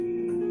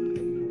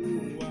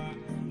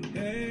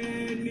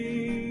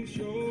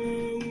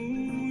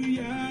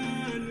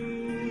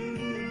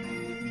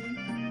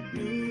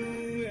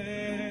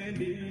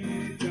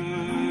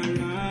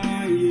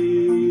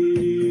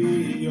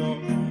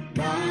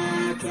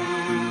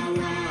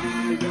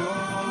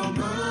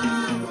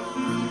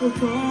kò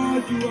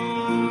tọ́jú wa.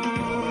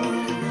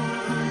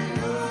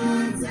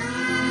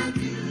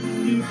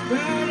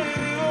 Ìfẹ́ rẹ̀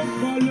ó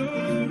pọ̀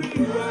lórí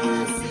wa.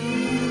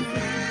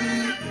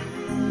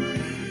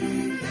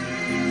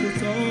 Kò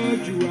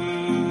tọ́jú wa.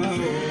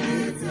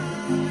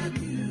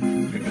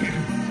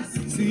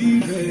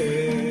 Síbẹ̀,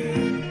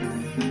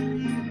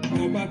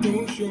 ọba tó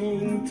ń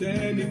ṣohun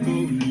tẹ́nìkan ò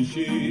lè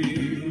ṣe.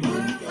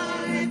 Orúkọ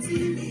rẹ̀ ti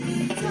ní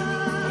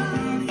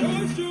tán. Tó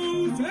ń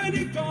ṣohun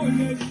tẹ́nìkan ò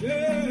lè ṣe.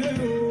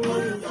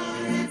 Orúkọ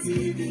rẹ̀ ti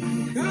ní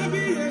tán.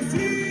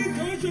 Kábíyèsí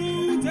tó ń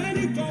ṣohun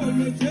tẹ́nìkan ò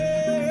lè ṣe.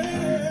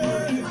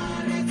 Orúkọ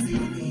rẹ̀ ti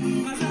ní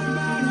tán.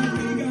 Alágbára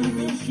gíga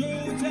tó ń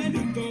ṣohun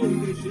tẹ́nìkan ò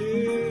lè ṣe.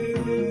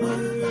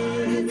 Orúkọ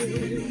rẹ̀ ti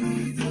ní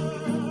tán.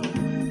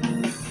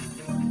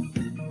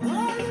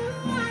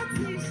 Olúwa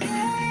ti ṣe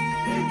é.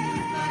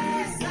 Èdùmàrè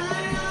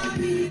sọ̀rọ̀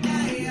mi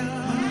dayọ̀.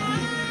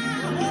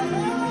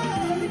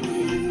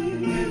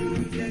 Ẹ̀rù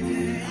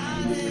jẹjẹ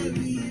alẹ́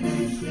mi lè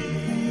ṣe.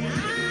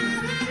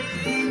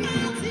 Olúwa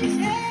ti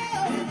ṣe é.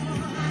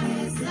 Èdùmàrè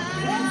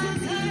sọ̀rọ̀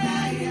mi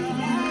dayọ̀.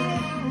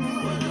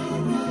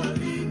 Olówó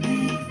mi ní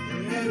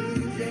ẹ̀rù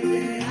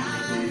jẹjẹ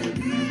alẹ́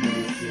mi lè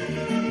ṣe.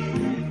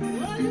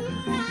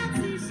 Olúwa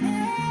ti ṣe é.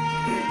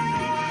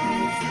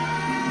 Èdùmàrè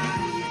sọ̀rọ̀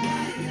mi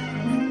dayọ̀.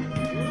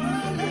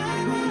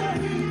 Olówó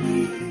mi ní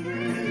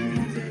ẹ̀rù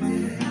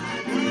jẹjẹ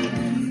alẹ́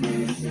mi lè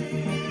ṣe.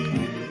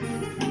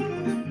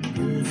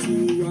 Oṣù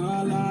wa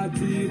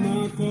láti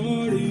máa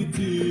kọrin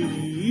tí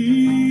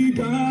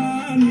ìgbà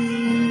ni.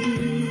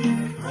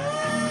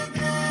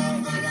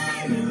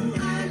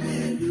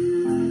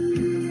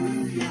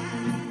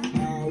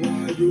 Àwa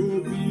yóò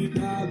fi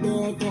gbàgbọ́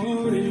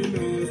kọrin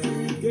lọ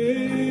sókè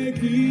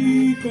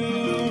kíkọ́.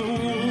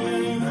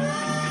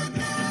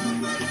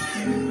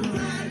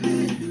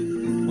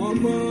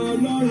 Ọmọ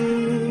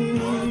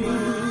Ọlọ́run,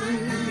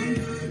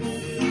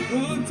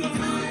 ó tọ́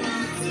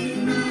láti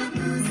máa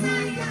kú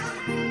sáyà.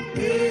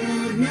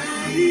 Ìrọ̀nà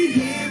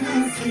ìyè wá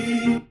sí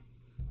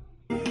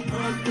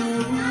ọkọ̀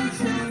wa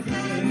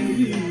ṣàfẹ́rí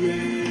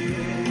rẹ̀.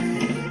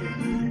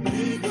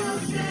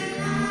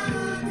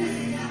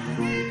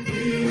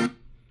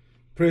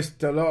 Praise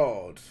the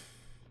Lord.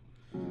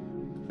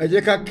 Ẹ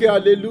jẹ́ ká kí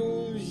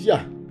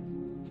hallelujah.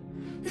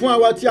 Fún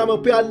àwa tí a mọ̀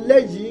pé alẹ́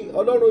yìí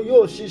Ọlọ́run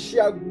yóò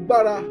ṣiṣẹ́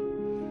agbára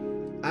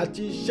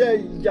àti iṣẹ́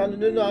ìyanu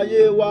nínú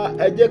ayé wa.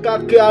 Ẹ jẹ́ ká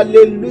kí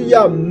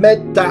hallelujah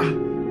mẹ́ta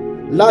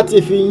láti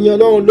fi yin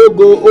Ọlọ́run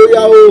lógo. Ó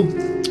yá o.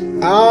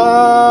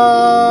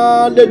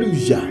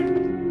 Hallelujah.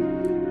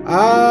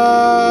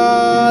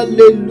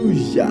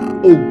 Hallelujah.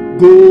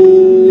 Ògo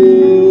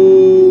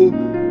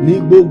ní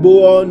gbogbo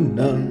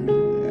ọ̀nà.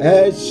 Ẹ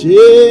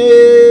ṣé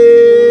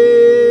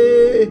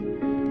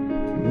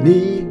ní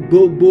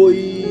gbogbo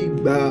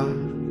ìgbà.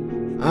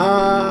 A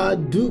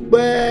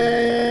dúpẹ́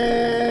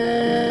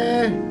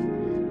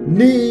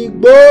ní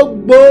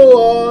gbogbo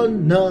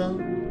ọ̀nà.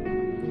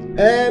 Ẹ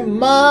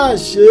má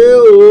ṣe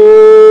o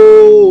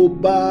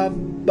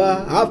bàbá.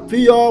 A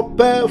fi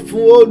ọpẹ́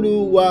fún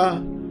Olúwa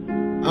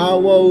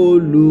àwọn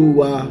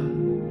olúwa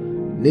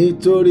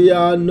nítorí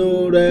àánú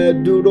rẹ̀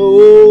dúró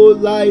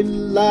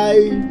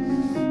láéláé.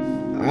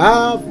 A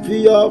fi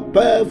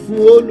ọpẹ́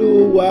fún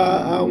Olúwa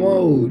àwọn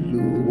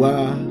olúwa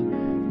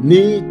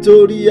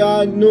nítorí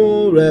àánú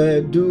rẹ̀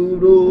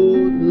dúró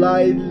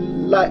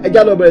láéláé. Ẹ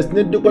já lọ bẹ̀rẹ̀ sí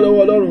ní dúpẹ́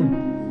lọ́wọ́ Ọlọ́run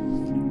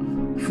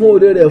fún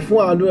oore rẹ̀, fún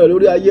àánú rẹ̀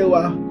lórí ayé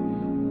wa.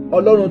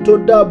 Ọlọ́run tó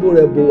dáàbò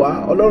rẹ̀ bò wá,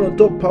 Ọlọ́run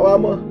tó pa wá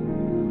mọ́,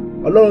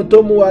 Ọlọ́run tó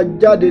mú wa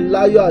jáde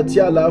láyọ̀ àti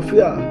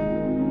àlàáfíà,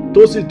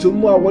 tó sì tún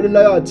mú wa wọlé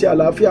láyọ̀ àti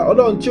àlàáfíà.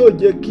 Ọlọ́run tí ò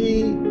jẹ́ kí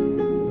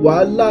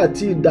wàhálà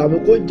àti ìdààmú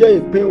kó jẹ́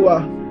ìpín wa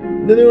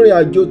nínú ìrìn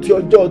àjò tí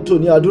ọjọ́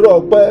tòní. Àdúrà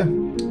ọpẹ́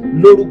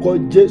lórúkọ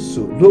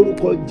Jésù,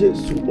 lórúkọ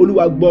Jésù.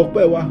 Olúwa gbọ́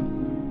ọpẹ́ wa,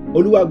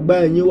 Olúwa gba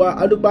ẹ̀yìn wa.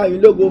 A dúpẹ́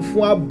yín lógo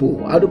fún ààbò,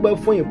 a dúpẹ́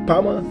fún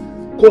ìpamọ́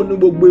kó ní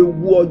gbogbo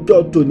ewu ọjọ́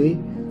tòní.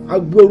 A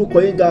gbé orúkọ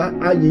yín ga,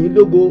 a yìn yín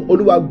lógo.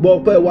 Olúwa gbọ́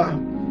ọpẹ́ wa,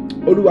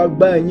 Olúwa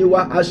gba ẹ̀yìn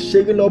wa. A ṣe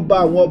yín lọ́ba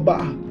àwọn ọba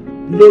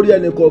lórí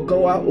ẹnì kọ̀ọ̀kan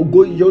wa. Ògo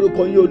yẹ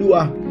orúkọ yín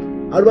Olúwa.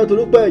 A dúpẹ́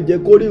torí pé ẹ jẹ́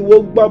kó rí ìwọ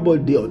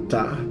gbàbọ̀dè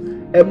ọ̀tá.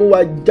 Ẹ mú wa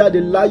jáde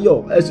láyọ̀,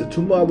 ẹ sì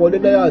tún mú wa wọlé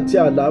láyọ̀ àti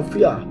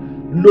àlàáfíà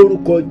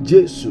lórúkọ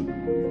Jésù.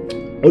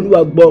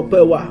 Olúwa gbọ́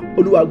ọpẹ́ wa,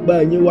 Olúwa gba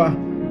ẹ̀yìn wa.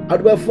 A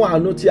dúpẹ́ fún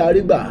àánú tí a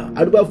rí gbà,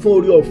 a dúpẹ́ fún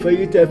orí ọ̀fẹ́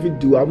yìí tẹ́ fi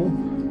dì wá mú.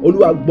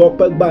 Olúwa gbọ́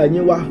ọpẹ́, gba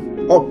ẹ̀yìn wa.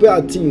 Ọpẹ́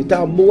àti ìyìn tá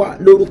a mú wá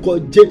lórúkọ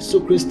Jésù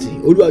Kristi.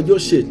 Olúwa yóò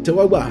ṣe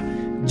ìtẹ́wọ́gbà.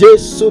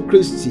 Jésù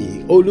Kristi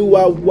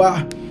Olúwa wa.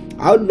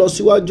 A lọ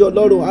síwájú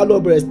Ọlọ́run, a lọ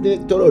bẹ̀rẹ̀ sí ní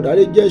tọrọ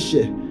ìdáríjì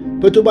ẹ̀ṣẹ̀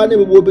pé tó bá ní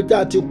gbogbo ibi tá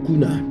a ti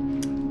kùnà,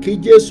 kí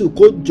Jésù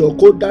kó jọ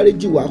kó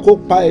dáríjì wá, kó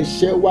pa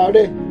ẹ̀ṣẹ̀ wa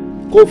rẹ́,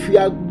 kó fi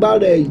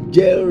agbára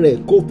ẹ̀jẹ̀ rẹ̀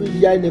kó fi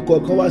ya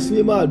ẹnìkọ̀ọ̀kan wá sí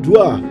mímọ́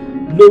àdúrà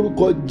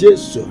lórúkọ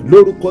Jésù,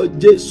 lórúkọ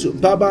Jésù.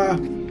 Bàbá,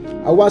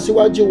 àwa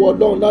síwájú wọ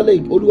Ọlọ́run lálẹ́,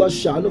 Olúwa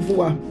ṣàánú fún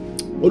wa.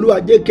 Olúwa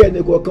jẹ́ kí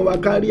ẹnìkọ̀ọ̀kan wa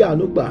ká rí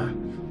àánú gbà.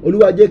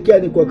 Olúwa jẹ́ kí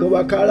ẹnìkọ̀ọ̀kan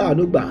wa ká rí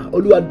àánú gbà.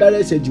 Olúwa dárí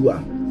ẹ̀ṣẹ̀ jì wá.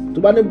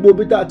 Tó bá ní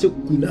gbogbo ibi tá a ti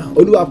kùnà,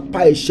 Olúwa pa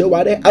ẹ̀ṣẹ̀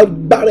wa rẹ́.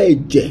 Agbára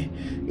ẹ̀jẹ̀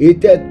èyí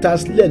tẹ́ ta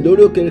sílẹ̀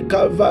lórí òkè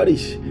Calvary,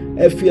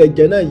 ẹ fi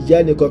ẹ̀jẹ̀ náà ya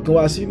ẹnìkọ̀ọ̀kan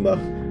wa sí mọ́.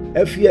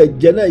 ẹ fi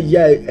ẹ̀jẹ̀ náà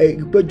ya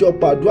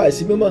ìpéjọpọ̀ àdúrà yìí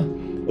sí mímọ́.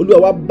 Olúwa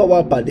wá bá wa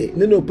pàdé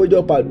nínú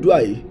ìpéjọpọ̀ àdúrà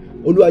yìí.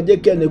 Olúwa jẹ́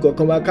kí ẹnì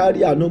kọ̀ọ̀kan wa kárí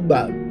àánú gbà.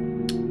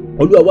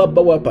 Olúwa wá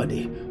bá wa pàdé.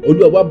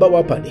 Olúwa wá bá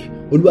wa pàdé.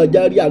 Olúwa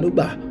járí àánú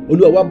gbà.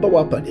 Olúwa wá bá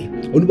wa pàdé.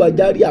 Olúwa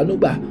járí àánú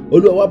gbà.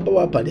 Olúwa wá bá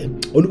wa pàdé.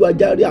 Olúwa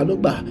járí àánú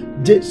gbà.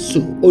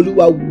 Jésù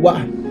Olúwa wá.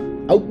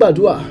 A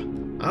gbàdúrà.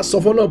 A sọ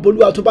fún náà pé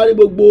Olúwa tó bá ní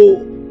gbogbo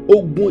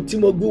ogun tí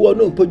mo gbé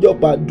wọnú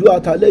ìpéjọpọ̀ àdúrà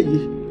tálẹ́ yìí,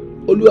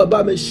 Olúwa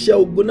bá mi ṣẹ́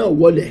ogun náà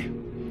wọlẹ̀.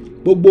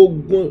 Gbogbo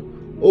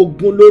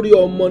ogun lórí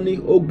ọmọ ni,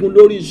 ogun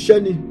lórí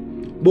iṣẹ́ ni,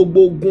 gbogbo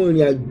ogun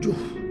ìrìn àjò,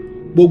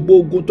 gbogbo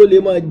ogun tó lè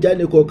máa já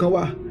ní kọ̀ọ̀kan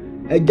wá.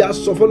 Ẹja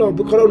sọ fọ́lọ́run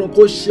pé kọ́lọ́run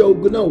kó ṣẹ́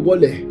ogun náà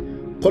wọlẹ̀.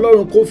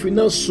 Kọ́lọ́run kó fi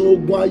náà sun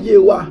ogun ayé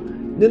wa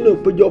nínú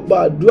ìpéjọpọ̀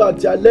àdúrà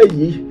ti alẹ́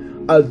yìí.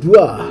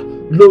 Àdúrà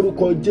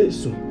lórúkọ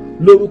Jésù,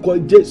 lórúkọ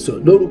Jésù,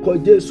 lórúkọ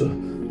Jésù.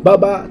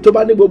 Bàbá tó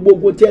bá ní gbogbo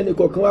ogun tí ẹnì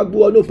kọ̀ọ̀kan wá gbé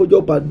wọnú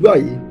ìpéjọpọ̀ àdúrà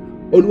yìí,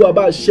 Olúwa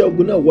bá ṣẹ́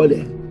ogun náà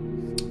wọlẹ̀.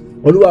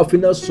 Olúwa fi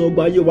náà sun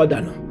ogun ayé wa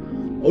dànù.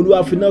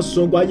 Olúwa fi náà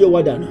sun ogun ayé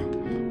wa dànù.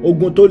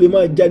 Ogun tó lè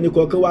máa jẹ́ ẹnì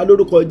kọ̀ọ̀kan wá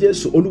lórúkọ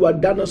Jésù. Olúwa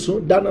dáná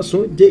sun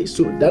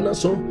Jésù, dáná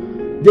sun.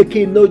 Jẹ́ kí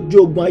iná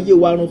jó ogun ayé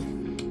wa run.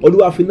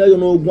 Olúwa fi náà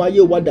run ogun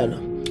ayé wa dànù.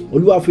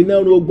 Olúwa fi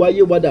náà run ogun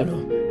ayé wa dànù.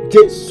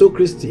 Jésù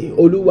Kristi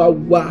Olúwa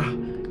wa.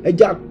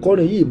 Ẹja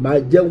akọrin yìí máa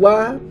jẹ́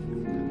wá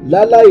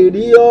láláì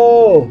rí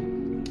ọ.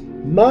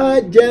 Máa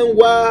jẹ́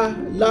wá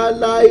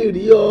láláì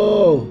rí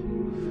ọ.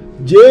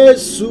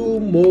 Jésù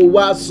mo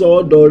wá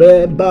sọ́dọ̀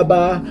rẹ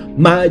bàbá.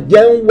 Máa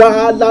jẹ́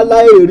wá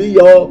láláì rí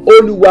ọ.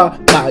 Olúwa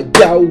máa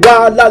jẹ́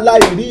wá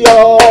láláì rí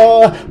ọ.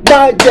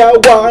 Máa jẹ́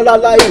wá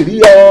láláì rí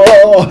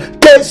ọ.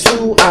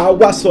 Jésù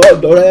àwa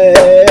sọ́dọ̀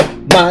rẹ.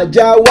 Máa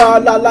jẹ́ wá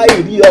láláì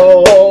rí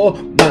ọ.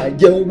 Máa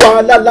jẹ́ wá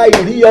láláì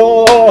rí ọ.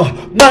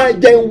 Máa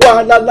jẹ́ wá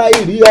láláì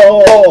rí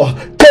ọ.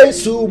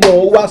 Jésù mo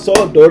wá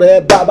sọ́dọ̀ rẹ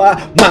bàbá.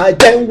 Máa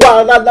jẹ́ wá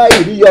láláì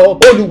rí ọ.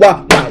 Olúwa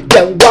máa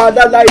jẹ́ wá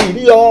láláì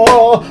rí ọ.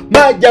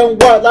 Máa jẹ́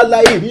wá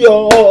láláì rí ọ.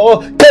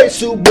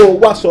 Jésù mo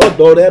wá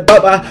sọ́dọ̀ rẹ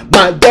bàbá.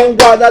 Máa jẹ́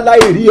wá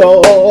láláì rí ọ.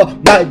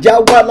 Máa jẹ́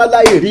wá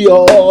láláì rí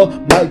ọ.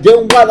 Máa jẹ́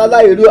wá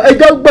láláì rí ọ. Ẹ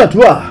jẹ́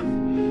gbàdúrà.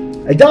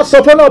 Ẹ jẹ́ sọ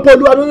fún ọ̀pọ̀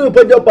Olúwa nínú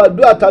ìpéjọpọ̀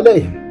àdúrà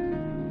tálẹ̀.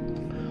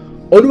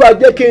 Olúwa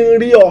jẹ́ kí n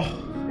rí ọ.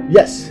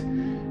 Yes.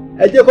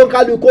 Ẹ jẹ́ kó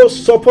kálukú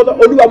sọ fún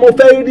Olúwa mo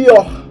fẹ́ rí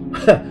ọ.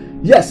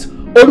 Yes.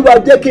 Olúwa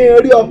jẹ́ kí n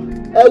rí ọ.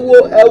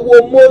 Ẹ wo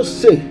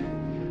Mósè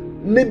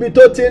níbi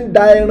tó ti ń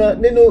da ẹran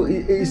nínú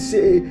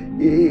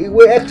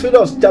ìwé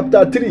Exodus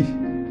chapter 3.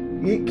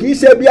 Kì í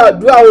ṣe bí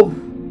àdúrà o.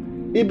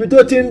 Ibi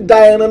tó ti ń da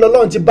ẹran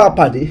lọ́lọ́run ti bá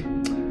pàdé.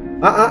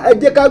 Ẹ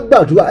jẹ́ ká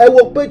gbàdúrà. Ẹ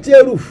wo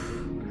Pétérù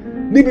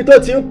níbi tó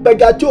ti ń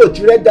pẹja tí ò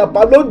ti rẹ̀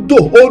japa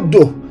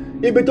odò.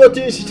 Ibi tó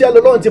ti ń ṣiṣẹ́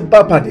lọ́lọ́run ti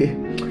bá pàdé.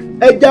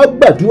 Ẹ jẹ́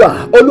gbàdúrà.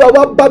 Olúwa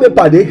wá bá mi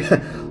pàdé.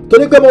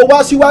 Torí pé mo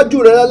wá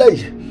síwájú rẹ lálẹ́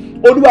yìí.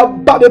 Olúwa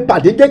bá mi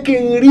pàdé jẹ́ kí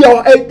n rí ọ.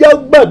 Ẹ jẹ́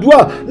gbàdúrà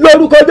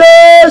lórúkọ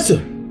Jésù.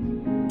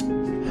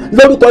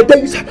 Lórúkọ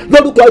Jésù,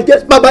 lórúkọ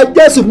Jésù, bàbá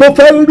Jésù mo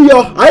fẹ́ rí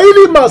ọ.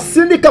 Àìrí màá sí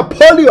ní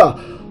Kàpọ́lìà.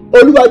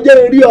 Olúwa jẹ́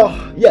n rí ọ.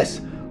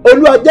 Yes.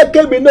 Olúwa jẹ́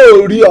kémi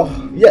náà rí ọ.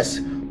 Yes.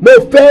 Mo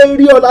fẹ́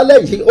rí ọ lálẹ́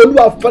yìí.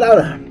 Olúwa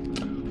farahàn.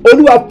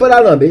 Olúwa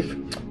farahàn mi.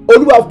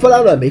 Olúwa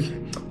farahàn mi.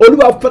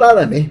 Olúwa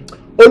farahàn mi.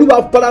 Olúwa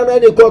farahàn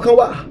ẹnì kọ̀ọ̀kan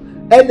wá.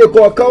 Ẹnì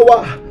kọ̀ọ̀kan wá.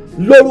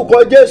 Lórúkọ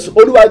Jésù,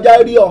 Olúwa já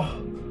rí ọ.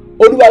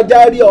 Olúwa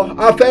já rí ọ.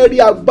 A fẹ́ rí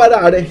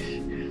agbára rẹ.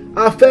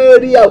 A fẹ́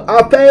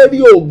rí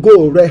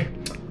ògo rẹ.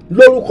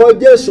 Lórúkọ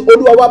Jésù,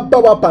 Olúwa wá bá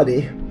wa pàdé.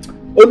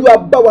 Olúwa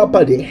bá wa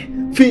pàdé.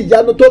 Fi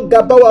ìyanu tó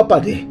ga bá wa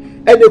pàdé.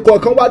 Ẹnì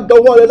kọ̀ọ̀kan wá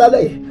dọwọ́ rẹ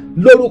lálẹ́ yìí.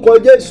 Lórúkọ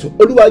Jésù,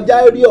 Olúwa já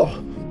rí ọ.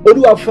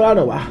 Olúwa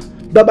farahàn wá.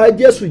 Bàbá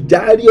Jésù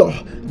já rí ọ.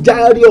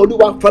 Já rí ọ.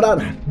 Olúwa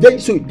farahàn.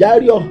 Jésù já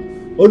rí ọ.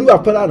 Olúwa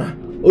farahàn.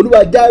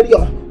 Olúwa já rí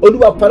ọ.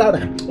 Olúwa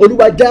farahàn.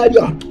 Olúwa já rí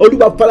ọ.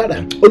 Olúwa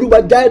farahàn. Olúwa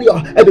já rí ọ.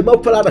 Ẹ̀mí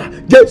mọ́ farahàn.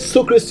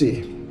 Jésù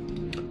Kristi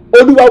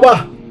Olúwa wa.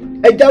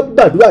 Ẹ jẹ́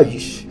gbàdúrà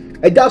yìí.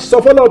 Ẹ jẹ́ sọ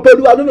fọ́lọ́run pé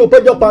Olúwa nínú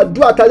ìpéjọpọ̀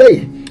àdúrà tálẹ́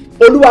yìí.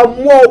 Olúwa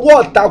mú ọwọ́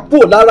ọ̀tá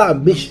kúrò lára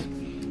mi.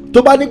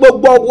 Tó bá ní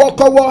gbogbo ọwọ́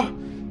kọ́wọ́.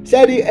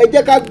 Sẹ́rí ẹ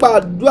jẹ́ ká gba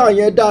àdúrà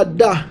yẹn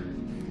dáadáa.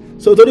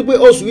 So torí pé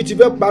oṣù yìí ti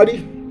fẹ́ parí.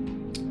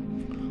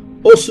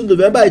 Oṣù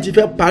November yìí ti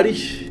fẹ́ parí.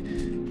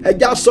 Ẹ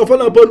jẹ́ sọ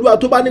fọ́lọ́run pé Olúwa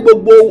tó bá ní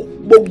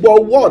gbogbo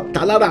ọwọ́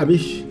ọ̀tá lára mi.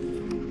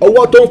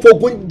 Ọwọ́ tó ń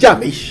fogun jà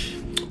mí.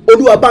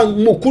 Olúwa bá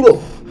ń mú kúrò.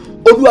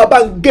 Olúwa bá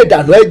ń gé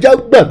dànù. Ẹ jẹ́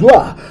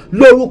gbàdúrà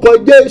lórúkọ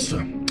Jésù.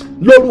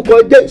 Lórúkọ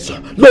Jésù.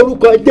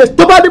 Lórúkọ Jésù.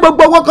 Tó bá ní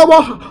gbogbo ọwọ́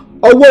kọ́wọ́.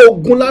 Ọwọ́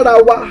ogun lára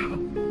wa.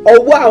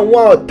 Ọwọ́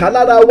àwọn ọ̀tá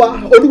lára wa.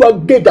 Olúwa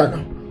gé dànù.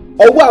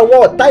 Ọwọ́ àwọn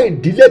ọ̀tá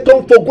ìdílé tó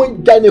ń fogun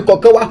jà ẹnì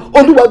kọ̀ọ̀kan wa.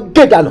 Olúwa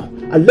gé dànù.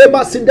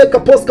 Àlẹ́mà síndé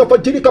kapọ́sì kapọ́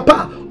jírí kapá.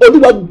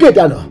 Olúwa gé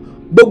dànù.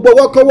 Gbogbo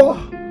ọwọ́ kọ́wọ́.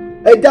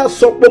 Ẹ jẹ́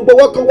sọ gbogbo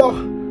ọwọ́ kọ́wọ́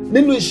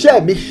nínú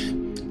iṣẹ́ mi.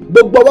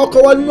 Gbogbo ọwọ́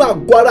kọ́wọ́ nínú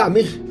àgọ́ ara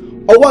mi.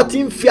 Ọwọ́ tí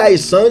ń fi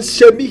àìsàn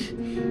ṣe mí.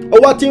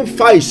 Ọwọ́ tí ń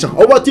fa àìsàn.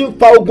 Ọwọ́ tí ń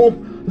fa ogun.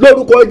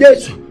 Lórúkọ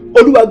Jésù.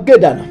 Olúwa gé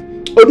dànù.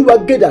 Olúwa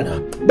gé dànù.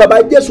 Bàbá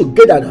Jésù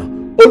gé dànù.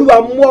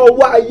 Olúwa mú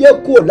ọwọ́ ayé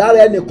kúrò lára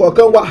ẹnì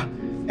kọ̀ọ̀kan wa.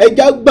 Ẹ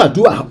jẹ́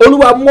gbàdúrà.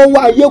 Olúwa mú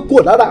ọwọ́ ayé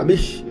kúrò lára mi.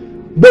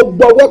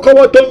 Gbogbo ọwọ́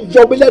kọ́wọ́ tó ń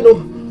yọ mí lẹ́nu.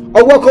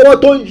 Ọwọ́ kọ́wọ́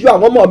tó ń yọ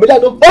àwọn ọmọ mi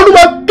lẹ́nu.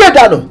 Olúwa gé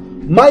dànù.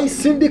 my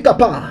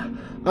syndicapa.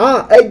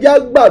 Ẹja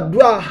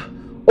gbàdúrà,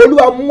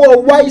 Olúwa mú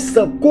ọwọ́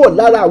àìsàn kúrò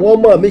lára àwọn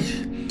ọmọ mi,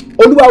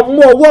 Olúwa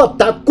mú ọwọ́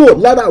ọ̀tá kúrò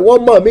lára àwọn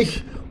ọmọ mi,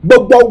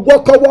 gbogbo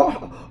ọwọ́kọ́wọ́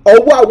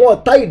ọwọ́ àwọn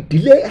ọ̀tá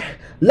ìdílé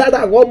lára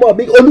àwọn ọmọ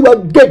mi, Olúwa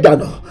gé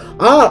dànù.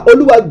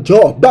 Olúwa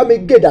jọ̀ọ́ bá mi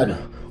gé dànù,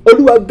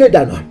 Olúwa gé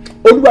dànù,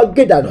 Olúwa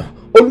gé dànù,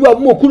 Olúwa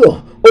mú kúrò,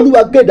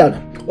 Olúwa gé dànù,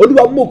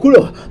 Olúwa mú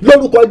kúrò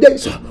lórúkọ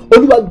Jésù,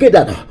 Olúwa gé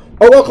dànù.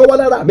 Ọwọ́kọ́wọ́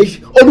lára mi,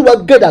 Olúwa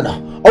gé dànù.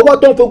 Ọwọ́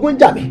tó ń fogun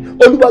jà mí,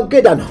 Olúwa gé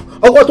dànù.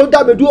 Ọwọ́ tó dá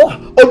mi dúró,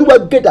 Olúwa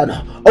gé dànù.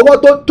 Ọwọ́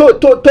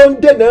tó ń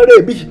dènà rè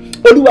mi,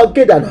 Olúwa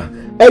gé dànù.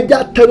 Ẹja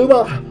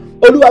tẹnumọ́,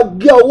 Olúwa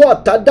gé ọwọ́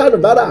ọ̀tá dànù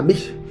lára mi.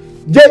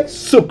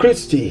 Jésù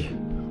Kristi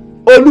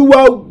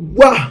Olúwa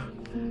wa.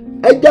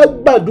 Ẹja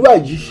gbàdúrà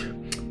yìí,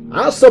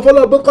 à sọ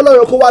fọlọ́ pé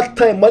kọ́lọ́run kó wá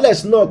tan ìmọ́lẹ̀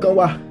sínú ọkàn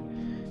wa.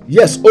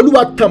 Yes,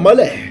 Olúwa tan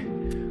mọ́lẹ̀,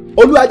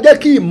 Olúwa jẹ́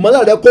kí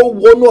ìmọ́lẹ̀ rẹ kó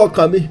wọnú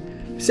ọkàn mi.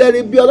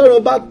 Sẹ́ni bí Ọlọ́run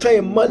bá tan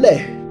ìmọ́lẹ̀,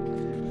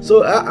 so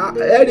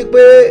ẹ rí i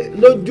pé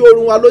lójú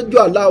oorun wa, lójú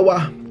àlá wa,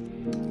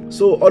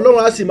 so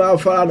Ọlọ́run á sì máa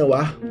farahàn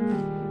wá,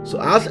 so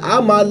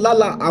a máa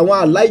lálà àwọn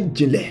àlá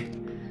ìjìnlẹ̀.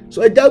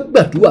 So ẹja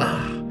gbàdúrà,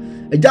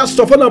 ẹja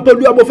sọ fọ́nà pé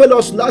Olúwa mo fẹ́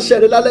lọ sùn láṣẹ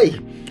rẹ lálẹ́ yìí.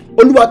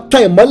 Olúwa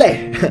tan ìmọ́lẹ̀,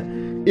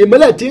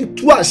 ìmọ́lẹ̀ tí ń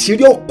tú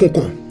àṣírí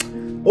òkùnkùn.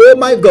 Oh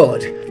my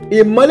God,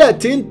 ìmọ́lẹ̀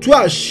tí ń tú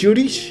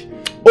àṣírí,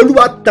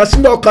 Olúwa tàn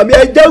sínú ọkàn mi.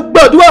 Ẹja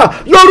gbàdúrà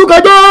lórúkọ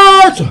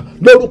Jésù,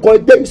 lórúkọ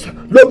Jésù,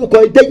 lórúkọ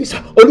Jésù.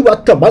 Olúwa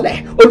tàn mọ́lẹ̀,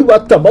 Olúwa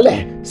tàn mọ́lẹ̀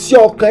sí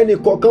ọkàn ẹnì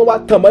kọ̀ọ̀kan wa,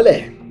 tàn mọ́lẹ̀.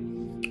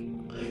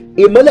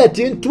 Ìmọ́lẹ̀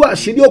tí ń tú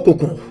àṣírí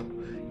òkùnkùn,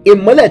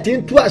 ìmọ́lẹ̀ tí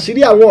ń tú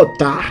àṣírí àwọn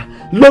ọ̀tá,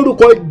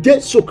 lórúkọ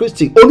Jésù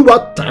Kristi Olúwa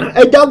tàn.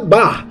 Ẹja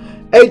gbà,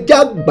 ẹja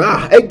gbà,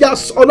 ẹja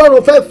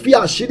Ọlọ́run fẹ́ fi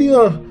àṣírí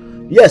hàn.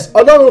 Yes,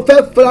 Ọlọ́run fẹ́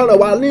farahàn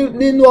wá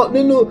nínú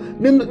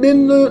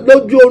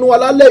lójú oorun wa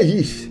lálẹ́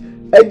yìí.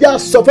 Ẹja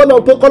sọ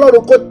fọ́lọ́run pé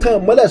kọ́lọ́run kó tàn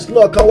mọ́lẹ̀ sínú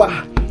ọkàn wa.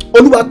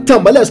 Olúwa tàn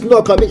mọ́lẹ̀ sínú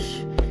ọkàn mi.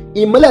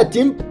 Ìmọ́lẹ̀ tí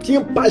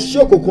ń pa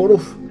iṣẹ́ òkùnkùn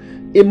run,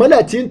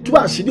 ìmọ́lẹ̀ tí ń tú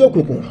àṣírí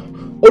òkùnkùn,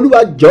 Olúwa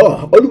jọ̀ọ́,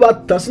 Olúwa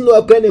tàn sínú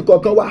ọkàn ẹnì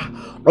kọ̀ọ̀kan wa.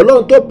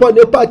 Ọlọ́run tó pọ̀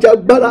nípa àti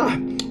agbára,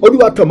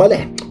 Olúwa tàn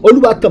mọ́lẹ̀,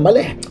 Olúwa tàn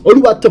mọ́lẹ̀,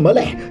 Olúwa tàn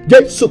mọ́lẹ̀.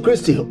 Jésù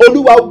Kristi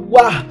Olúwa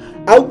wa.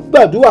 A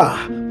gbàdúrà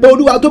pé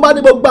Olúwa tó bá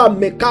ní gbogbo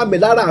àmì káàmì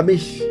lára mi,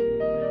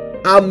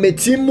 àmì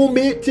tí mú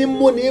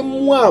ní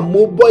mú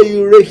àmúbọ̀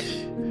ire,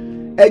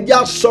 ẹja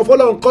sọ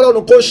fọ́lọ́run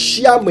kọ́lọ́run kó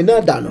ṣí àmì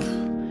náà dànù.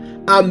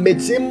 Àmì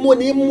tí mú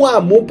ní mú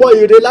àmúbọ̀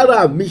ire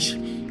lára mi,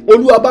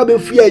 Olúwa bá mi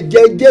fi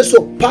ẹ̀jẹ̀ Jésù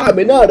pa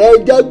àmì náà rẹ́.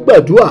 Ẹja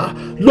gbàdúrà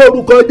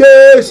lórúkọ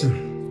Jésù.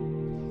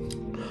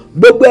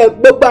 Gbogbo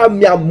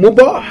àmì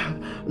àmúbọ̀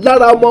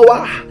lára ọmọ wa,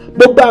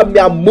 gbogbo àmì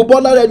àmúbọ̀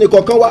lára ẹnì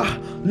kọ̀ọ̀kan wa,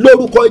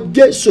 lórúkọ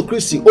Jésù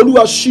Kristi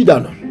Olúwa ṣí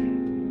dànù.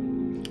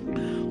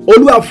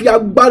 Olúwa fi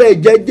agbára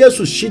ẹ̀jẹ̀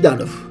Jésù ṣí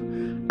dànù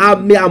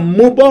àmì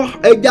àmúbọ̀.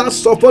 Ẹja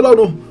sọ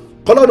fọ́lọ́run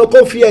kọ́lọ́run kó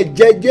fi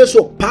ẹ̀jẹ̀ Jésù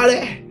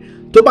parẹ́.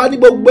 Tó bá ní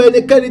gbogbo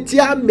ẹnikẹ́ni tí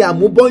àmì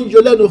àmúbọ̀ ń yọ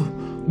lẹ́nu,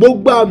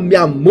 gbogbo àmì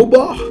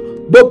àmúbọ̀,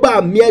 gbogbo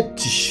àmì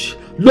ẹ̀tì,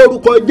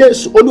 lórúkọ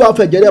Jésù Olúwa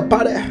fẹ̀jẹ̀ rẹ̀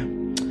parẹ́.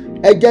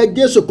 Ẹ̀jẹ̀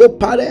Jésù kó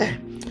parẹ́,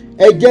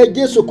 ẹ̀jẹ̀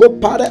Jésù kó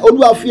parẹ́.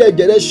 Olúwa fi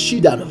ẹ̀jẹ̀ rẹ̀ ṣí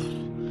dànù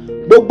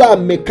gbogbo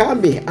àmì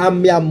káàmì,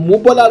 àmì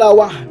àmúbọ̀ lára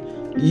wa.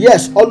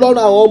 Yes, Ọlọ́run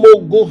àwọn ọmọ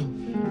ogun,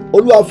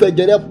 Olúwa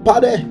fẹ̀jẹ̀ rẹ̀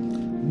parẹ́.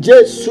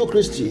 Jésù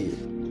Kristi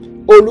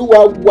Olúwa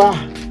wa.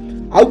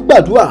 A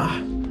gbàdúrà,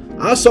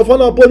 a sọ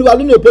fọ́nà pé Olúwa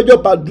nínú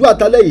ìpéjọpọ̀ àdúrà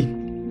tálẹ̀ yìí,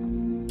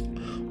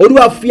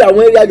 Olúwa fi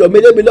àwọn eré ayọ̀ mi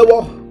lé mi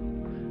lọ́wọ́.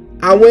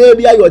 Àwọn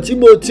eré ayọ̀ tí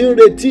mo ti ń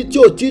retí tí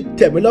ò ti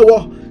tẹ̀ mí lọ́wọ́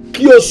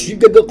kí oṣù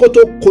gẹ́gẹ́ kó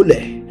tó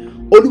kolẹ̀,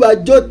 Olúwa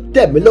jọ̀ọ́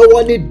tẹ̀ mí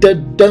lọ́wọ́ ní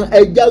dandan.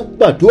 Ẹja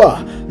gbàdúrà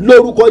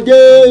lórúkọ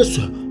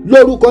Jésù,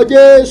 lórúkọ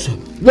Jésù,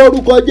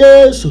 lórúkọ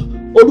Jésù.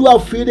 Olúwa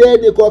fi ire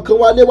ẹnì kọ̀ọ̀kan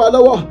wa lé wa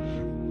lọ́wọ́.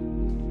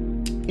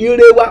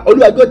 Ire wa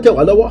Olúwa jọ̀ọ́ tẹ̀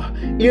wá lọ́wọ́.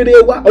 Ire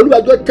wa Olúwa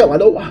jọ̀ọ́ tẹ̀ wá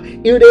lọ́wọ́.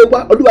 Ire wa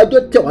Olúwa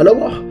jọ̀ọ́ tẹ̀ wá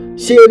lọ́wọ́.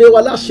 Ṣe ire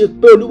wa láṣẹ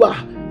pé Olúwa.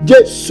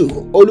 Jésù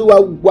Olúwa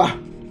wa.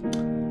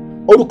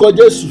 Orúkọ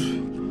Jésù,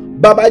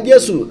 bàbá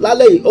Jésù,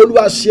 lálẹ́ yìí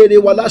Olúwa ṣe ire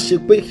wa láṣẹ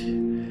pé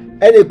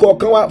ẹnì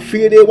kọ̀ọ̀kan wa fi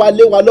ire wa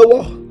lé wa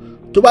lọ́wọ́.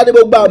 Tó bá ní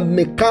gbogbo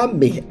àmì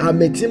káàmì,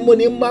 àmì tí mú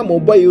ní máàmù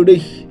bọ́ ire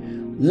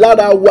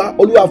lára wa,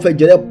 Olúwa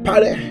fẹ̀jẹ̀ rẹ̀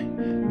parẹ́.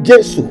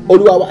 Jésù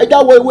Olúwa wa. Ẹ já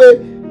wo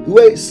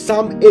ìwé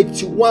Psalm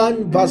 81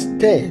 verse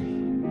 10.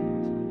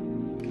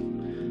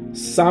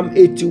 Psalm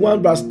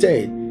 81 verse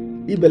 10.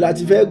 Ibẹ̀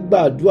láti fẹ́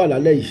gbàdúrà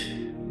lálẹ́ yìí.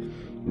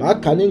 Màá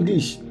kà ní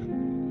English.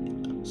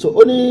 So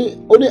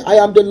only I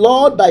am the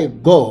Lord thy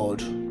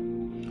God,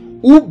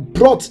 who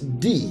brought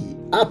thee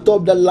out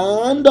of the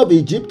land of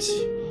Egypt.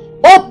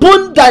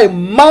 Open thy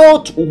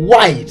mouth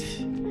wide,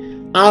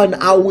 and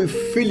I will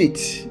fill it.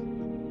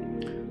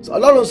 So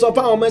Ọlọ́run sọ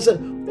fún àwọn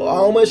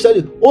ọmọ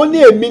Ísírẹ́lì, ó ní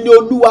èmi ni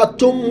Olúwa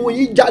tó mú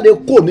yín jáde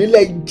kò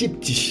nílẹ̀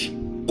Egypt,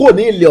 kò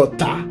ní ilẹ̀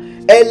ọ̀tá.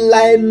 Ẹ la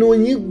ẹnu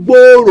yín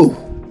gbòòrò,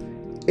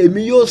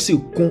 èmi yóò sì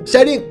kún.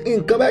 Sẹ́rí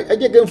nǹkan ẹ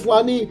jẹ́ kí n fún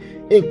wa ní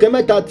nǹkan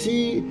mẹ́ta tí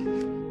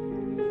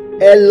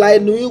ẹ la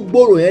ẹnu yín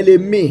gbòòrò yẹn lè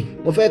mí.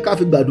 Mo fẹ́ ká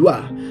fi gbàdúrà.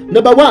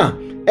 Number 1,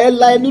 ẹ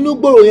la ẹnu yín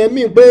gbòòrò yẹn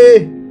mí pé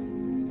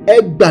ẹ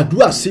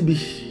gbàdúrà síbi,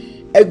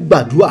 ẹ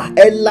gbàdúrà,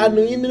 ẹ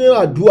lanu yín nínú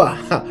àdúrà.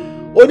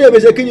 Ó ní èmi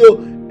ṣe kí ni o,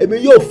 èmi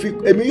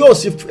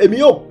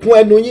yóò kún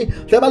ẹnu yín.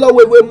 Tẹ́ bá lọ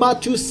wo ìwé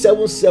Matthew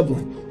 7:7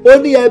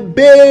 ó ní ẹ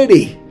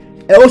béèrè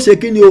ẹ ó ṣe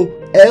kí ni o,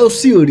 ẹ ó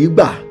sì rí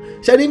gbà.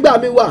 Ṣé nígbà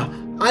mi wà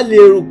a lè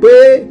rò pé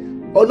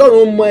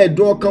Ọlọ́run mọ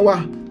ẹ̀dùn ọkàn wa,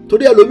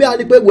 torí ẹlòmíà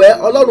ní pé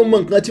Ọlọ́run mọ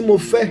nǹkan tí mo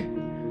fẹ́,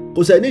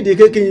 kò sẹ́ nídìí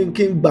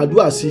kí n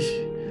gbàdúrà sí.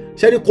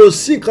 Ṣé ni kò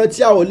sí nǹkan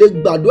tí a ò lè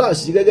gbàdúrà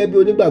sí gẹ́gẹ́ bí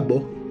onígbàgbọ́.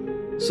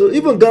 So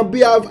even gan bí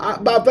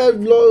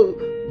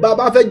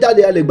bá fẹ́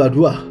jáde a lè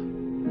gbàdúrà.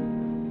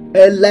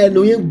 Ẹ la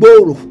ẹnu yín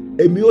gbòòrò,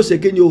 èmi ó ṣe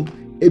kí ni o,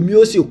 èmi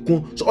ó sì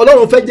kún. So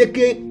Ọlọ́run fẹ́ jẹ́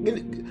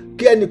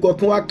kí ẹnì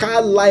kọ̀ọ̀kan wa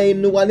ká la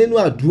ẹnu wa nínú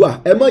àdúrà,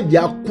 ẹ má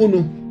jẹ́ akúnu.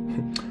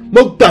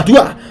 Mo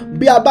gbàdúrà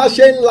bí a bá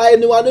ṣe ń la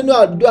ẹnu wa nínú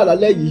àdúrà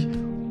lálẹ́ yìí,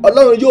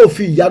 Ọlọ́run yóò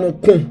fi ìyanu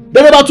kún.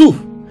 Bẹ́ẹ̀ bá tù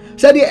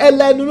sẹ́ni ẹ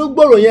la ẹnu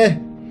gbòòrò yẹn,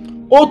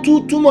 ó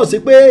túmọ̀ sí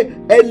pé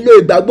ẹ lo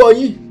ìgbàgbọ́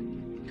yín.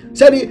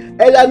 Sẹ́ni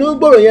ẹ lanu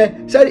gbòòrò yẹn,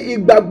 sẹ́ni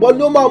ìgbàgbọ́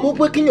ló máa mú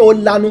pé kíyàn ó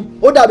lanu.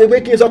 Ó dàbí pé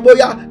kí n sọ pé ó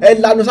yá ẹ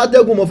lanu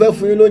sátẹ́gùn, mo fẹ́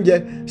fún yín lóúnjẹ.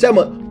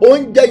 Sẹ́mọ̀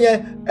oúnjẹ yẹn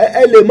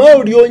ẹ lè má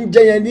rí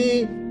oúnjẹ yẹn ní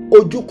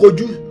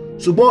ojúkojú,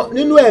 ṣùgbọ́n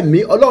nínú ẹ̀mí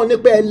Ọlọ́run ní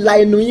pé ẹ la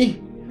ẹnu yín.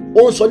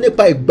 Ó ń sọ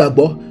nípa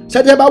ìgbàgbọ́.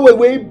 Sẹ́ni bá wo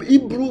ìwé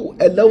Hebrew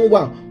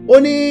 11:1 ó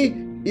ní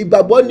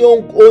ìgbàgbọ́ ni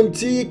ohun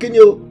tí kíni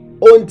o,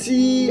 ohun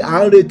tí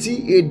à ń retí,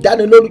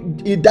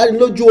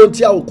 ìdánilójú ohun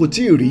tí a kò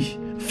tí ì rí.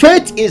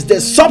 Faith is the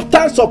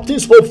substance of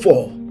things hoped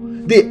for,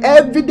 the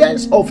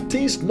evidence of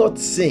things not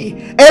seen.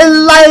 Ẹ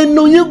la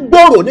ẹnu yín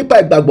gbòòrò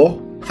nípa ìgbàgbọ́.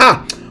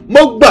 Mo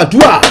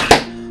gbàdúrà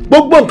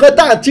gbogbo nǹkan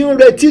tá à ti ń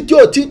retí tí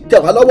ò ti tẹ̀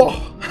wá lọ́wọ́,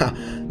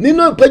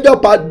 nínú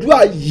ìpéjọpọ̀ àdúrà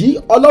yìí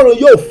Ọlọ́run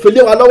yóò fi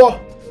lé wa lọ́wọ́.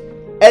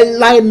 Ẹ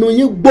la ẹnu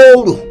yín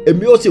gbòòrò,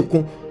 èmi ó sì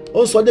kún.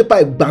 Ó ń sọ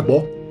nípa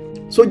ìgbàgbọ́.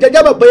 So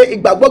jẹjẹ mọ̀ pé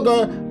ìgbàgbọ́ gan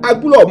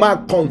agbúlọ̀ máa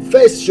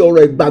confess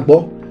ọ̀rọ̀ ìgbàgbọ́.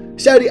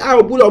 Sẹ́rí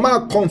agbúlọ̀ máa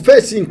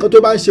confess nǹkan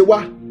tó bá ń ṣe wá.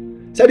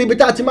 Sẹ́rí ibi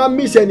tá a ti máa ń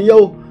miss ẹnìyẹn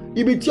o,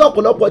 ibi tí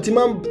ọ̀pọ̀lọpọ̀ ti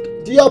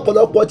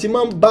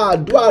máa ń ba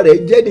àdúrà rẹ̀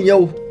jẹ́ nìyẹn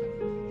o.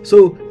 So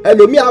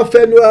ẹlòmíà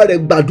fẹnu ara rẹ̀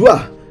gbàdúrà,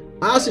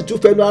 á sì tún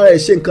fẹnu ara rẹ̀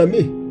ṣe nǹkan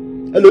míì.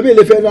 Ẹlòmíì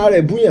lè fẹnu ara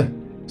rẹ̀ búyàn,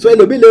 so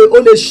ẹlòmíì ó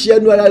lè ṣe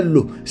ẹnu ara rẹ̀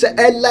lò. Ṣé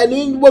ẹ la ẹnu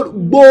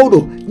gbòòrò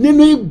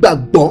nínú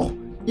ìgbàgbọ́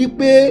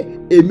wípé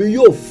èmi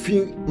yóò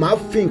máa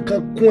fi nǹkan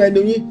kún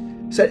ẹnu yín.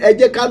 Ẹ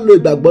jẹ́ ká lo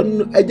ìgbàgbọ́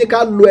nínú, ẹ jẹ́ ká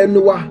lo ẹnu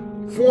wa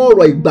fún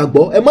ọ̀rọ̀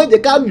ìgbàgbọ́, ẹ má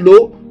jẹ́ ká lò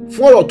ó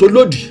fún ọ̀rọ̀ tó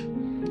lòdì.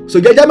 So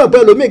jẹ́jẹ́ mọ̀ pé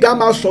ẹlòmíì ká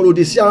máa sọ̀rọ̀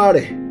òdì sí ara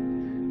rẹ̀,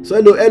 so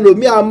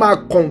ẹlòmíì á máa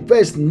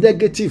confess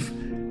negative.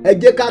 Ẹ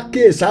jẹ́ ká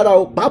kíyèsára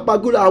o, pàápàá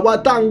jùlọ àwa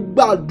tá à ń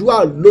gbàdúrà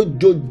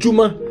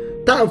lójoojúmọ́,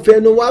 tá à ń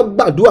fẹnu wa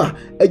gbàdúrà,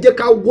 ẹ jẹ́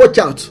ká watch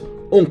out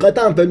nǹkan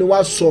tá à ń fẹnu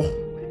wa sọ.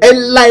 Ẹ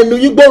la ẹnu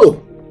yín gbòòrò,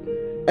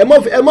 ẹ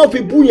má fi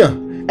búyàn,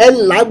 ẹ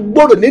là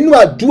gbòòrò nínú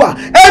àdúrà,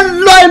 ẹ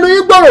la ẹnu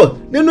yín gbòòrò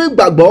nínú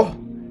ìgbàgbọ́.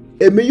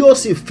 Èmi yóò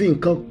sì fi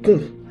nǹkan kún.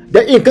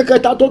 Nǹkan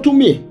kẹta tó tún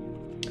mì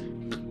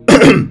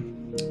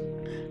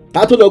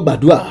ká tó lọ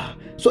gbàdúrà.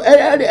 So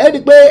ẹ rí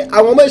pé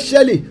àwọn ọmọ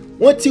Ísírẹ́lì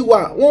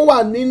wọ́n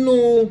wà nínú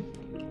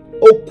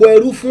oko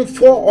ẹrú fún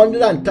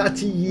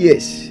 430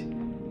 years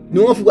ni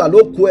wọ́n fi wà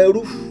lóko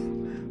ẹrú.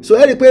 So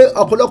ẹ rí pé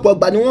ọ̀pọ̀lọpọ̀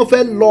ìgbà ni wọ́n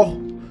fẹ́ lọ,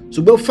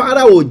 ṣùgbọ́n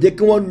Fáráò jẹ́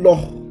kí wọ́n lọ.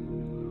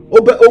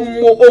 Ó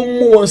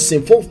mú wọn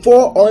sìn fún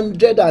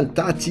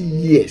 430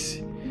 years.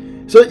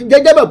 So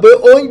jẹ́jẹ́ bẹ̀ pé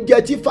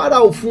oúnjẹ tí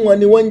Fáráò fún wọn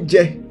ni wọ́n ń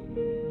jẹ.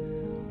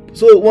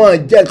 So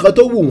wọ́n jẹ nǹkan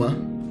tó wù wọ́n.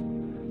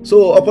 So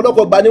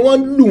ọ̀pọ̀lọpọ̀ ìgbà ni wọ́n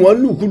lù wọ́n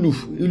lùkulù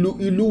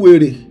ìlú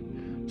wèrè,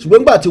 ṣùgbọ́n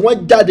nígbà tí wọ́n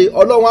jáde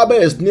Ọlọ́run á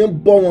bẹ̀rẹ̀ sí ní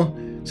bọ́ wọn.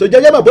 So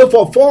jẹ́jẹ́ bẹ̀ pé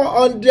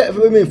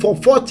for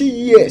 40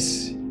 years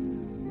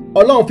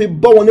Ọlọ́run fi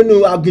bọ́ wọn nínú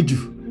aginjù.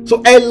 So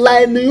ẹ la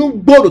ẹnu yín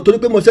gbòòrò torí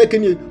pé mo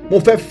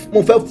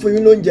fẹ́ fún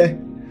yín lóúnjẹ.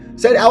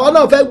 Sẹ́ni àwa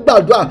náà fẹ́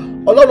gbàdúrà,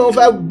 Ọlọ́run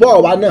fẹ́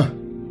bọ́ wa náà,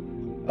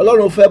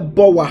 Ọlọ́run fẹ́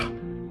bọ́ wa.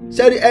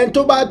 Sẹ́ni ẹni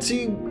tó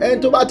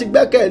bá ti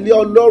gbẹ́kẹ̀lé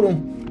Ọlọ́run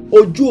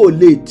ojú ò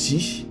lè tì,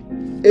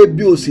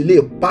 ebi ò sì lè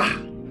pa.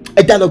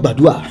 Ẹ já lọ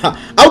gbàdúrà.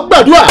 A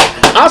gbàdúrà,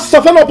 a sọ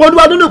fọlọ́ pé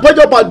Olúwa nínú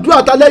ìpéjọpọ̀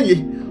àdúrà ta lẹ́yìn,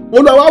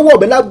 Olúwa wá wọ̀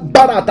mí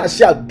lágbára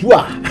àtàṣe àdúrà.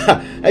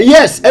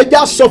 Yes, ẹ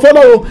já sọ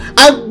fọlọ́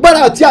agbára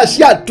àti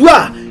àṣẹ àdúrà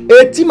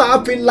etí màá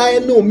fi la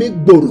ẹnu mi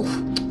gbòòrò.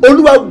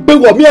 Olúwa gbé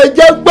wọ̀ mí, ẹ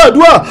jẹ́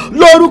gbàdúrà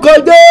lórúkọ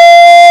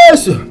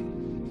Jésù.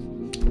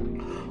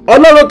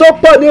 Ọlọ́run tó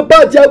pọ̀ nípa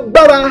àti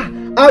agbára,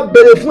 a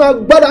bèrè fún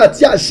agbára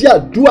àti àṣẹ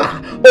àdúrà.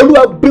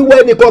 Olúwa gbé wọ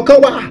ẹnì kọ̀ọ̀kan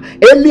wá.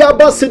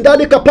 Eliaba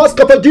sindali kapas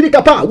kafajiri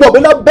kapa wọ̀ mí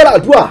lágbára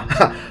àdúrà.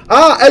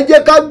 Ẹ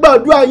jẹ́ ká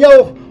gbàdúrà yẹn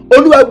o.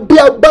 Olúwa gbé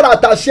agbára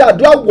àti àṣẹ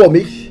àdúrà wọ̀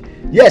mí.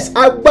 Yes,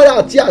 agbára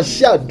àti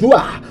àṣẹ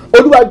àdúrà.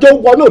 Olúwa jọ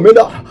wọnú mi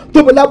lọ.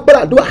 Fún mi lágbára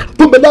àdúrà,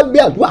 fún mi lágbé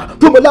àdúrà,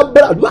 fún mi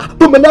lágbára àdúrà,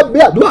 fún mi lágbé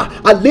àdúrà.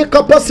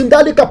 Àlékapá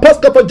sindali kapas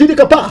kafajiri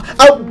kapa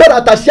agbára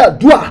àtàṣẹ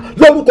àdúrà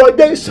lórúkọ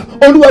Jésù.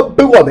 Olúwa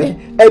gbé wọ̀ mí.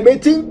 Ẹ̀mí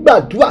tí ń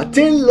gbàdúrà,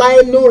 tí ń la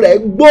ẹnu rẹ̀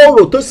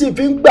gbòòrò tó sì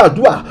fi ń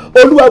gbàdúrà.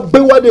 Olúwa gbé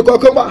wọ́n ní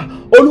kankan wá.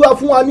 Olúwa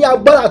fún wa ní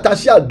agbára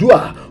àtàṣẹ àdúrà.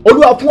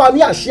 Olúwa fún wa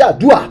ní àṣẹ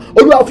àdúrà.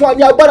 Olúwa fún wa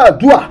ní agbára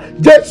àdúrà.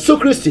 Jésù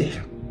Kristi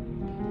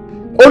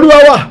Olúwa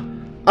wa,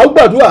 a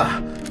gbàdúrà.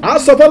 A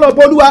sọ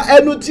fọlọ́pọ̀ Olúwa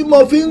ẹnu tí mo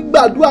fi ń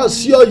gbàdúrà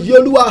sí ọ yìí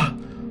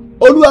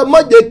Olúwa má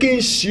jẹ́ kí n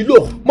ṣì lò,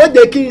 má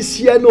jẹ́ kí n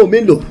ṣì ẹnu mi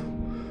lò.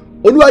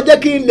 Olúwa jẹ́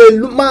kí n lè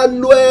máa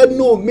lo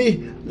ẹnu mi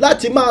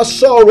láti máa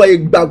sọ ọ̀rọ̀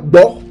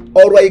ìgbàgbọ́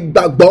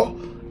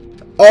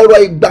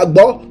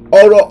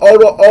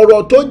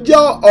ọ̀rọ̀ tó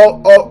jẹ́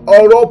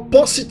ọ̀rọ̀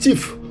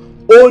positive.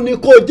 Òun ni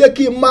kò jẹ́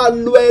kí n máa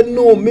lo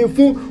ẹnu mi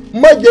fún,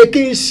 má jẹ́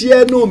kí n ṣe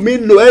ẹnu mi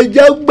lò. Ẹ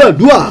jẹ́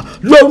gbàdúrà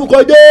lórúkọ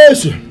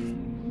Jésù.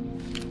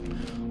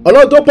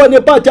 Ọlọ́run tó pọ̀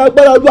nípa àti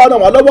agbára Olúwa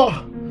ràn wá lọ́wọ́.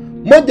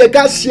 Má jẹ́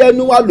ká ṣe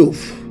ẹnu wa lò.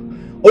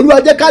 Olúwa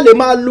jẹ́ ká lè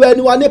máa lo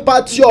ẹnu wa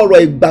nípa ti ọ̀rọ̀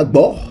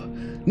ìgbàgbọ́,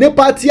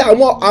 nípa ti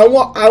àwọn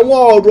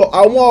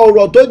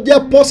ọ̀rọ̀ tó jẹ́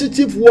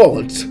positive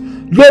words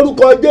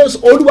lórúkọ Jésù.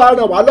 Olúwa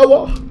ràn wá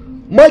lọ́wọ́.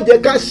 Má jẹ́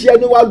ká ṣe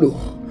ẹnu wa lò.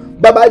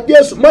 Bàbá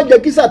Jésù, má jẹ́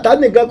kí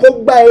Sátánì gan kó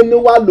gba ẹnu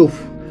wa lò.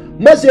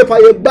 Má ṣe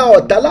fàyè gba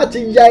ọ̀tá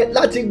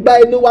láti gba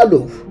ẹnu wa lò.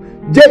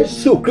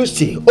 Jésù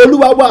Kristi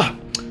Olúwa wa,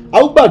 a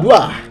ó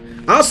gbàdúrà.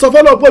 A sọ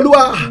fọ́lọ́ pé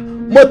Olúwa,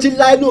 mo ti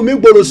la ẹnu mi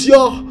gbòòrò sí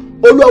ọ.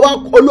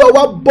 Olúwa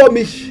wa bọ́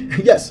mi.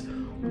 Yes.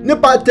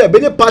 Nípa tẹ̀mí,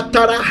 nípa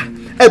tara,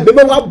 ẹ̀mí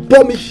mi wá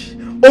bọ́ mi.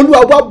 Olúwa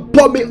wa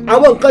bọ́ mi.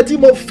 Àwọn nǹkan tí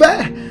mo fẹ́,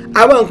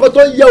 àwọn nǹkan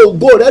tó yẹ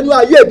ògo rẹ nínú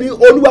ayé mi,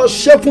 Olúwa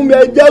ṣe fún mi.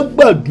 Ẹ jẹ́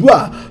gbàdúrà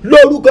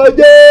lórúkọ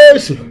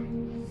Jésù.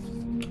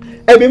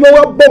 Ẹ̀mí mi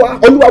wá bọ́ wa.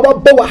 Olúwa wa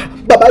bọ́ wa.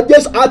 Bàbá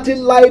Jésù, a ti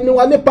la ẹnu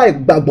wa nípa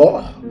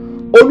ìgbàgbọ́.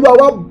 Olúwa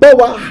wa bọ́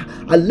wa.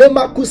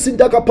 Alemaku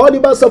sindaka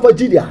pọ́nìmọ̀ sọ́fọ̀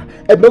jìnnà.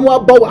 Ẹ̀mí mi wá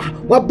bọ́ wa.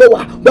 Wá bọ́ wa.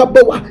 Wá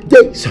bọ́ wa.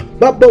 Jésù.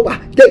 Wá bọ́ wa.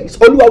 Jésù.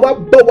 Olúwa wa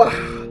bọ́ wa.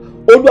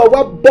 Olúwa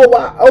wa bọ́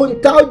wa. Ohun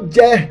tá a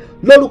jẹ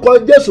lórúkọ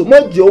Jésù, má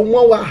jẹ́ ó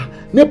wọ́n wa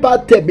nípa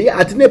tẹ̀mí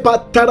àti nípa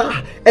tara.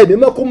 Ẹ̀mí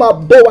mi kó máa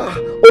bọ́ wa.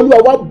 Olúwa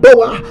wa bọ́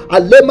wa.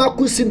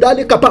 Alemaku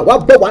sindali kapa wa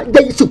bọ́ wa.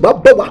 Jésù wa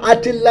bọ́ wa. A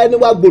ti la ẹni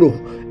wa gbòòrò.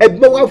 Ẹ̀mí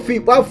mi wá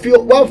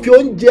fi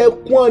oúnjẹ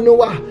kún ẹnu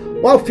wa.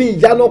 Wá fi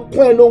ìyanu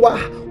kún ẹnu wa.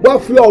 Wá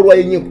fi ọ̀rọ̀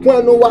ìyìn kún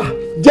ẹnu wa.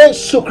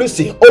 Jésù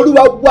Kristi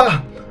Olúwa wa,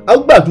 a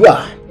gbàdúrà.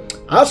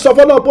 A sọ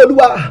fọ́nà pé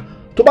Olúwa,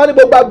 tó bá ní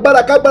gbogbo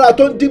agbára kágbára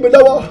tó ń dí mi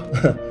lọ́wọ́.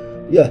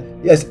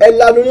 Yes, ẹ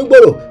lanu ní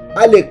gbòòrò.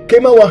 A lè ké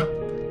mọ́ wọn.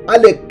 A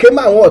lè ké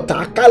mọ́ àwọn ọ̀tá.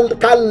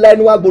 Ká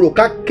lẹnu wa gbòòrò.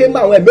 Ká ké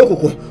mọ́ àwọn ẹ̀mí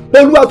òkùnkùn.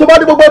 Olúwa, tó bá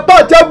ní gbogbo ipá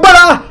àti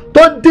agbára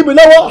tó ń dí mi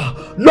lọ́wọ́,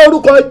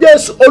 lórúkọ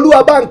Jésù,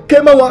 Olúwa bá ń ké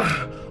mọ́ wọn.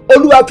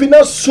 Olúwa fi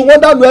iná sun wọ́n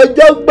dànù. Ẹ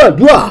jẹ́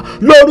gbàdúrà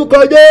lórúkọ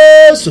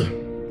Jésù.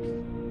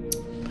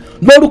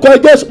 Lórúkọ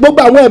Jésù,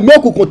 gbogbo àwọn ẹ̀mí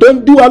òkùnkùn tó ń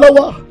dí wa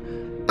lọ́wọ́,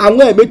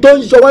 àwọn ẹ̀mí tó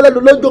ń yọ wá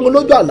lẹ́nu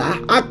lójú àlá,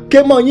 a ké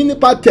mọ́ yín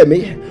nípa tẹ̀mí.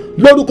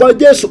 Lórúkọ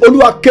Jésù,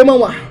 Olúwa ké mọ́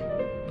wọn.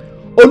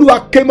 Olúwa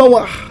ké mọ́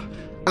wọn.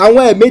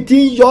 Àwọn ẹ̀mí tí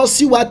ń yọ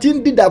sí wa, tí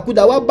ń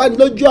dìdàkudà wá bá ní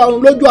lójú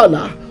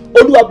àlá,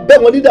 Olúwa bẹ́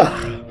wọn nídà.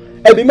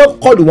 Ẹ̀mí mọ́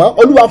kọlù wọn.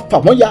 Olúwa fà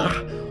wọ́n ya.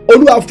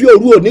 Olúwa fi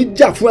òru òní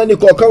jà fún ẹnì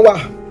kọ̀ọ̀kan wa.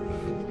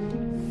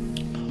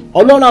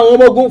 Ọlọ́run àwọn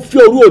ọmọ ogun fi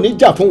òru òní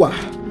jà fún wa.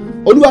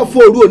 Olúwa fi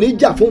òru òní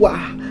jà fún wa.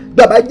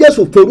 Bàbá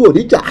Jésù forú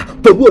òní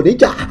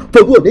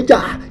jà.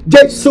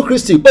 Jésù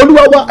Kristi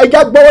Olúwa wa,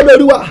 ẹja gbọ́wọ́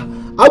lórí wa.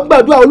 A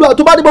gbàdúrà Olúwa,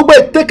 tó bá ní gbogbo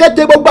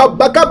ètekéte, gbogbo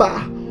àgbàkàbà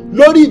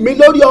lórí mi,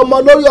 lórí ọmọ,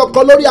 lórí ọkọ,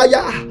 lórí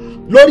aya,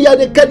 lórí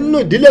ẹnikẹ́ni nínú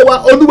ìdílé wa,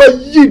 Olúwa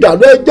yí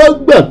ìdànù. Ẹjẹ́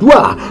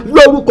gbàdúrà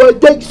lórúkọ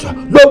Jésù,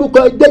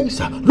 lórúkọ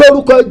Jésù,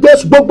 lórúkọ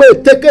Jésù. Gbogbo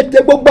ètekéte,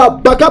 gbogbo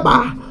àgbàkàbà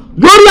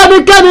lórí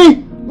ẹnikẹ́ni,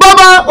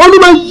 bàbá,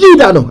 Olúwa yí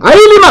ìdànù.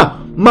 Àyílímà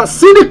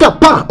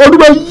màsíríkàpá,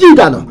 Olúwa yí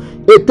ìdànù.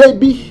 Ète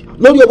ibi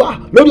lórí wa,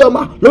 lórí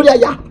ọmọ, lórí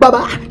aya, bàbá,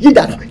 yí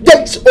ìdànù.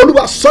 Jésù,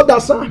 Olúwa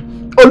sọ́dásá.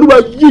 Olúwa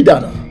yí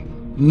ìdànù.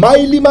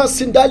 Máìlímà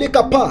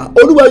síndálíkàpá,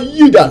 Olúwa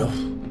yí ìdànù.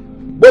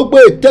 Gbogbo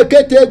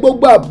ètekéte,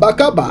 gbogbo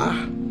àgbàkàbà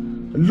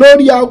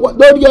lórí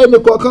ẹnì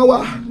kọ̀ọ̀kan wa,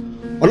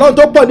 Ọlọ́run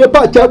tó pọ̀ nípa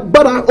àti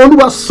agbára,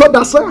 Olúwa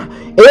sọ́dásá.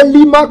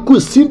 Elimaku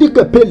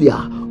síndíkẹ̀pẹ̀lìà,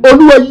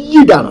 Olúwa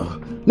yí ìdànù.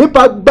 Nípa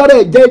agbára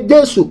ẹ̀jẹ̀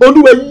Jésù,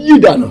 Olúwa yí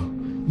ìdànù.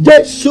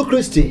 Jésù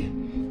Kristi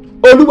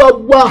Olúwa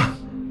wa,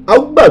 a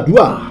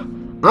gbàdúrà.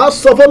 A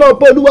sọ fọ́lọ́run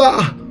pé Olúwa,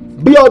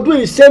 bí ọdún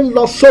yìí ṣe ń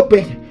lọ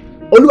sópin,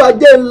 Olúwa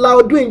jẹ́ ńlá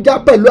ọdún yìí já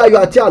pẹ̀lú ayọ̀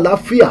àti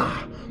àlàáfíà.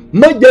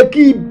 Má jẹ́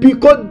kí ibi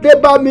kó dé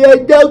bá mi. Ẹ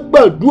jẹ́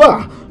gbàdúrà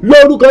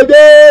lórúkọ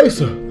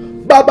Jésù.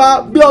 Bàbá,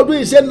 bí ọdún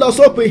yìí ṣe ń lọ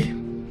sópin,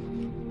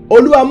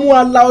 Olúwa mú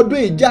wa la ọdún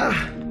yìí já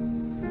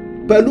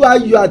pẹ̀lú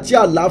ayọ̀ àti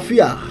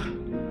àlàáfíà.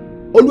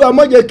 Olúwa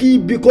má jẹ́ kí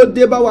ibi kó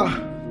dé bá wa.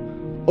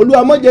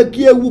 Olúwa má jẹ́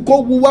kí ewu kó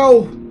wu wá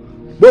o.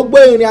 Gbogbo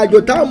ìrìn àjò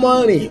tá a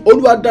mọ̀ rìn,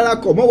 Olúwa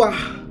darapọ̀ mọ́ wa.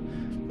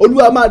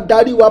 Olúwa máa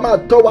darí wa, máa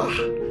tọ́ wa.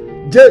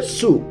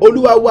 Jésù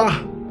Olúwa wa,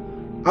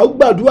 a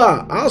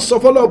gbàdúrà. A sọ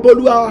fọ́lọ́run pé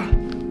Olúwa,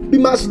 bí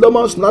máa sì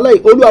lọ́mọ sùn lálẹ́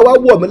yìí, Olúwa wá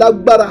wọ̀ mí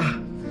lágbára.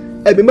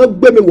 Ẹ̀mí máa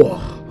gbé mi wọ̀.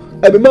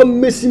 Ẹ̀mí máa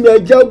mí sí mi. Ẹ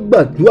jẹ́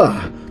gbàdúrà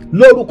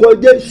lórúkọ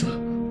Jésù,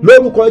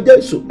 lórúkọ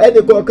Jésù. Ẹnì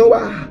kọ̀ọ̀kan wa,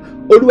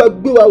 Olúwa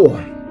gbé wa wọ̀.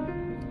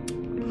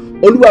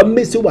 Olúwa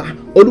mí sí wa.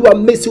 Olúwa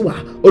mí sí wa.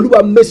 Olúwa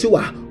mí sí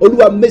wa.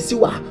 Olúwa mí sí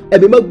wa.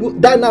 Ẹ̀mí máa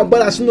dáná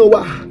agbára sínú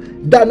wa.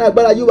 Dáná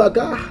agbára yí wa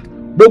ká.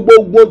 Gbogbo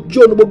ogun ojú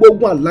ọ̀nà, gbogbo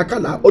ogun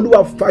àlákàlà, Olúwa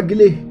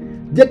fagilé.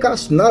 Jẹ́ ká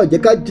sùn náà, jẹ́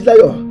ká jí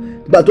láyọ̀.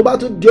 Ìgbà tó bá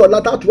tún di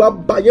ọ̀la tá a tún wá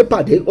bá yín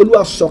pàdé,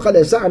 Olúwa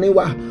sọ̀kalẹ̀ sáàrin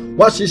wa.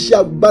 Wá ṣiṣẹ́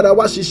agbára,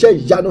 wá ṣiṣẹ́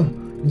ìyanu.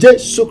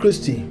 Jésù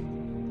Kristi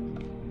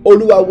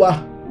Olúwa wa.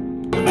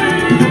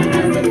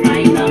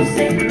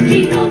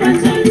 Jehovah